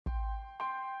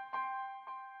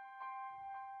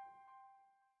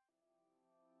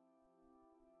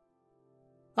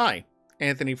Hi,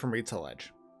 Anthony from Retail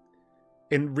Edge.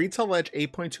 In Retail Edge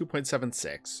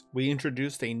 8.2.76, we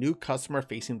introduced a new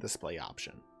customer-facing display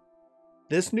option.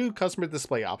 This new customer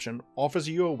display option offers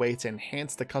you a way to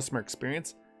enhance the customer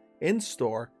experience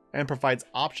in-store and provides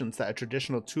options that a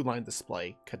traditional two-line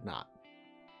display could not.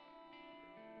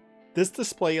 This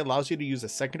display allows you to use a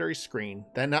secondary screen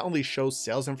that not only shows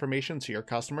sales information to your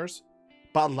customers,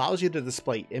 but allows you to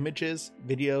display images,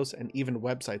 videos, and even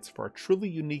websites for a truly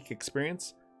unique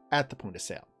experience at the point of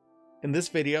sale. In this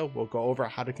video, we'll go over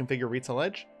how to configure Retail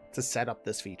Edge to set up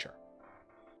this feature.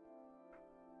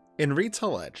 In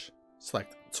Retail Edge,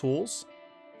 select Tools,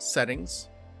 Settings,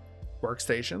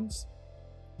 Workstations,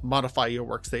 modify your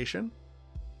workstation,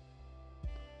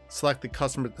 select the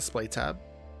Customer Display tab.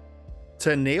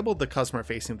 To enable the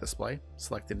customer-facing display,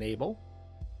 select Enable.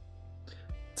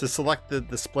 To select the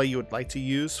display you would like to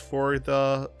use for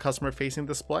the customer-facing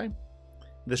display, in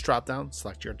this dropdown,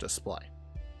 select your display.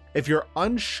 If you're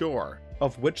unsure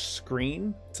of which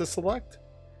screen to select,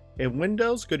 in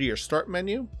Windows, go to your Start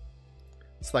menu,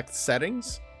 select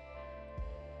Settings,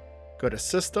 go to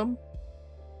System,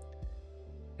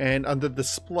 and under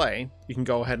Display, you can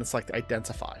go ahead and select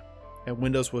Identify. And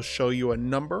Windows will show you a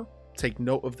number. Take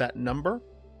note of that number.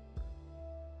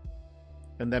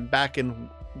 And then back in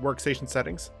Workstation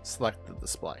Settings, select the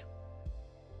display.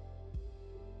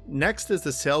 Next is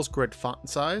the sales grid font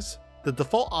size. The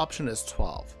default option is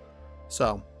 12.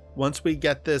 So once we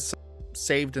get this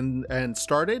saved and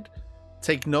started,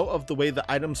 take note of the way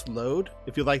the items load.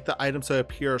 If you like the items to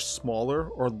appear smaller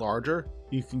or larger,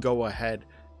 you can go ahead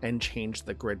and change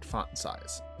the grid font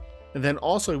size. And then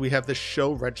also we have the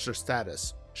show register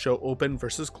status, show open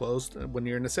versus closed when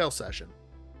you're in a sales session.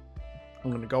 I'm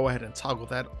going to go ahead and toggle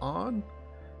that on,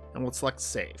 and we'll select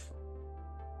save.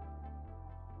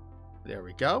 There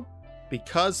we go.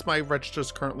 Because my register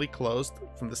is currently closed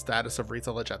from the status of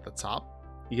Retail Edge at the top,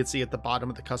 you can see at the bottom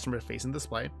of the customer facing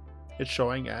display, it's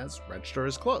showing as register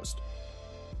is closed.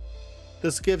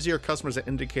 This gives your customers an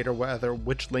indicator whether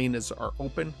which lanes are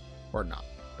open or not.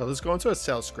 So let's go into a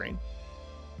sales screen.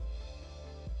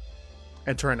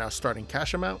 Enter in our starting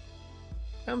cash amount,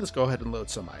 and let's go ahead and load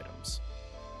some items.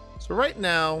 So right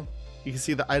now, you can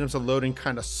see the items are loading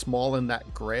kind of small in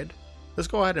that grid. Let's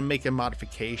go ahead and make a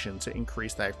modification to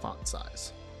increase that font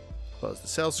size. Close the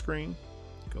sales screen,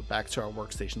 go back to our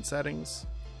workstation settings,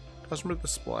 customer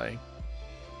display,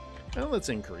 and let's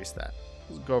increase that.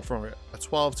 Let's go from a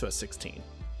 12 to a 16. Hit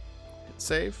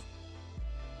save,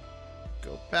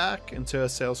 go back into a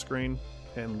sales screen,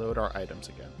 and load our items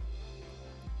again.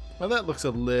 Well, that looks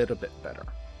a little bit better,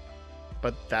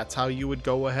 but that's how you would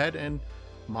go ahead and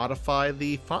modify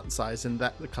the font size in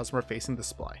the customer facing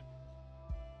display.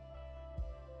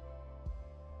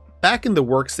 Back in the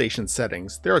workstation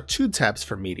settings, there are two tabs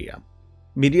for media.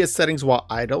 Media settings while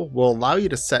idle will allow you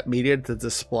to set media to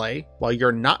display while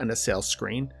you're not in a sales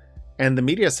screen, and the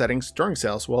media settings during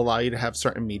sales will allow you to have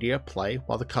certain media play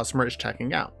while the customer is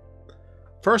checking out.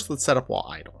 First, let's set up while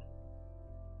idle.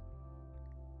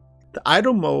 The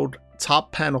idle mode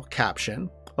top panel caption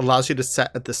allows you to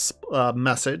set a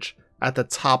message at the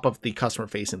top of the customer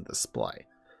facing display.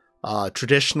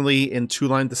 Traditionally in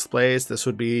two-line displays, this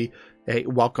would be a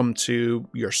welcome to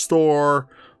your store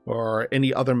or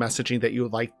any other messaging that you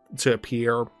would like to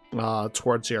appear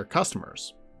towards your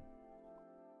customers.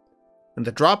 In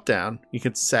the drop down, you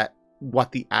can set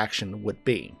what the action would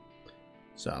be.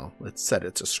 So let's set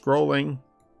it to scrolling.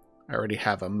 I already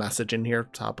have a message in here,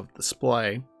 top of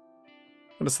display.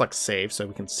 I'm going to select save so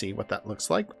we can see what that looks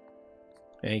like.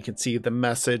 And you can see the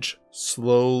message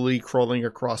slowly crawling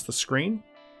across the screen.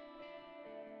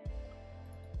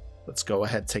 Let's go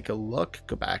ahead, take a look,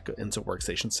 go back into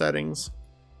workstation settings,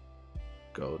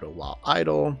 go to while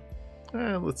idle,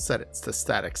 and let's set it to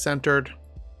static centered.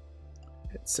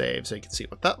 Hit save so you can see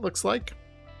what that looks like.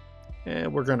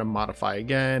 And we're going to modify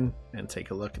again and take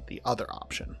a look at the other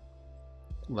option,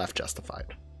 left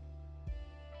justified.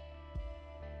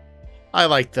 I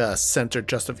like the centered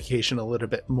justification a little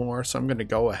bit more, so I'm going to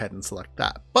go ahead and select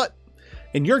that. But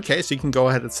in your case, you can go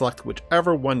ahead and select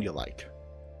whichever one you like.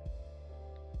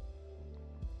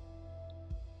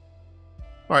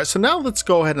 Alright, so now let's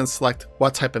go ahead and select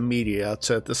what type of media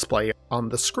to display on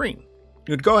the screen.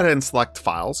 You would go ahead and select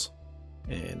Files,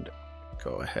 and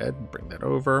go ahead and bring that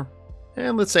over.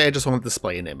 And let's say I just want to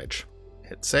display an image.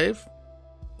 Hit save,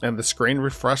 and the screen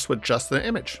refreshed with just the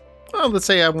image. Well, let's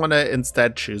say I want to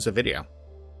instead choose a video.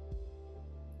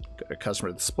 Go to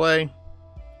customer display.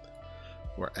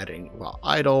 We're editing while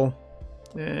idle,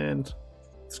 and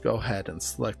let's go ahead and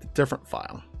select a different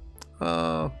file.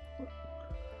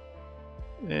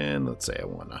 And let's say I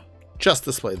want to just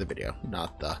display the video,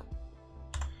 not the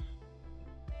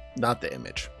not the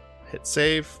image. Hit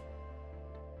save.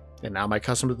 And now my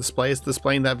customer display is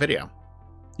displaying that video.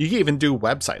 You can even do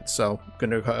websites. So I'm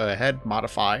going to go ahead,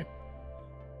 modify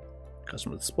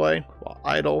customer display while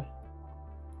idle.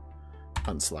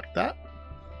 Unselect that.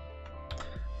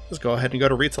 Let's go ahead and go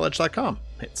to RetailEdge.com.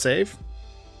 Hit save.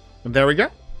 And there we go.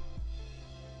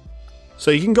 So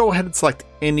you can go ahead and select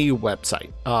any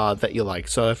website that you like.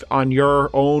 So if on your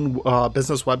own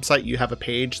business website you have a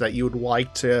page that you would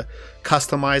like to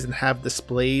customize and have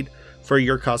displayed for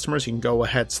your customers, you can go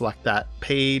ahead, select that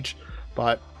page.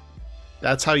 But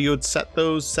that's how you would set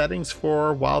those settings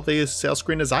for while the sales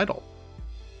screen is idle.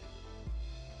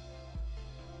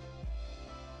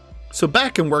 So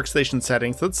back in workstation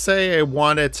settings, let's say I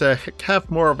wanted to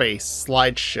have more of a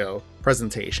slideshow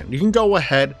presentation. You can go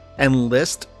ahead and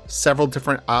list several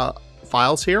different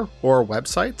files here or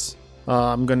websites.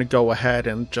 I'm going to go ahead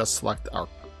and just select our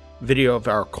video of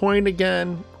our coin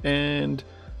again, and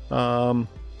I'm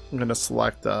going to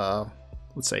select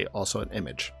let's say also an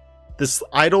image. This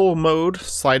idle mode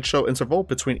slideshow interval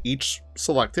between each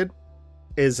selected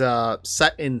is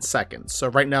set in seconds. So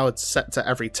right now it's set to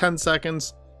every 10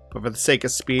 seconds, but for the sake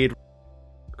of speed,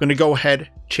 I'm going to go ahead,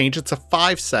 change it to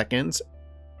 5 seconds.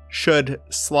 Should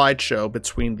slideshow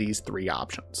between these 3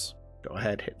 options. Go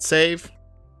ahead, hit save.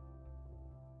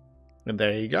 And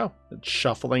there you go. It's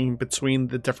shuffling between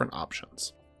the different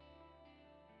options.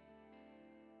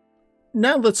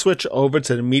 Now let's switch over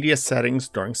to the media settings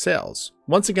during sales.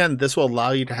 Once again, this will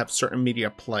allow you to have certain media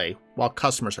play while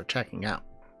customers are checking out.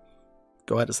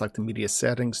 Go ahead and select the media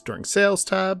settings during sales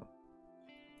tab.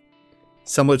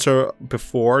 Similar to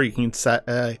before, you can set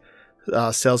a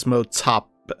sales mode top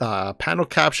panel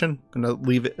caption. I'm going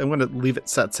to leave it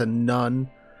set to none.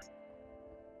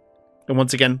 And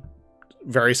once again,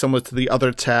 very similar to the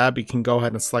other tab, you can go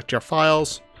ahead and select your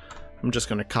files. I'm just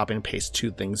going to copy and paste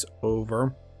 2 things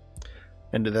over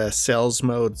into the sales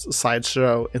mode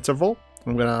slideshow interval.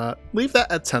 I'm going to leave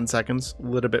that at 10 seconds, a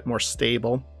little bit more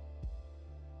stable.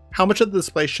 How much of the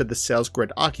display should the sales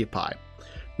grid occupy?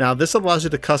 Now, this allows you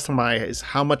to customize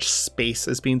how much space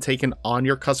is being taken on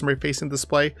your customer-facing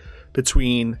display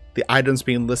between the items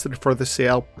being listed for the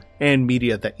sale and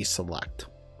media that you select.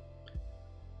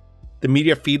 The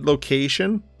media feed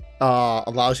location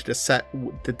allows you to set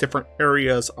the different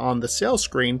areas on the sales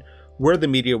screen where the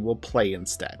media will play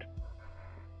instead.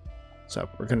 So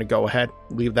we're going to go ahead,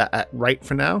 leave that at right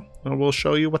for now, and we'll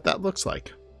show you what that looks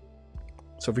like.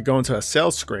 So if we go into a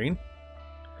sales screen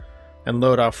and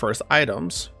load our first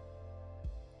items,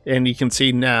 and you can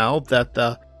see now that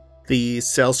the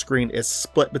sales screen is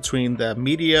split between the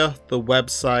media, the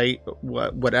website,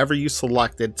 whatever you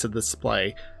selected to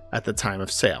display at the time of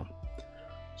sale.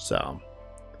 So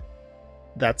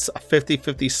that's a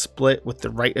 50-50 split with the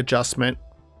right adjustment.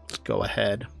 Let's go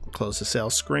ahead, close the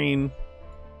sales screen,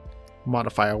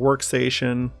 modify our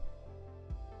workstation.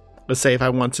 Let's say if I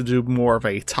want to do more of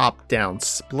a top-down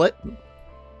split,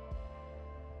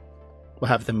 we'll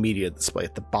have the media display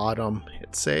at the bottom.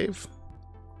 Hit save.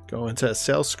 Go into a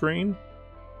sales screen.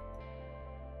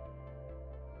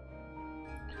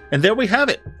 And there we have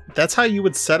it. That's how you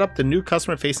would set up the new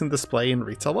customer-facing display in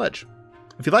Retail Edge.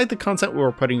 If you like the content we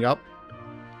were putting up,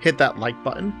 hit that like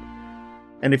button.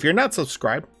 And if you're not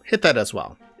subscribed, hit that as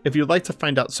well. If you'd like to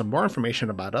find out some more information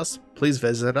about us, please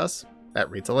visit us at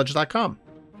RetailEdge.com.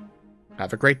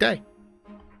 Have a great day.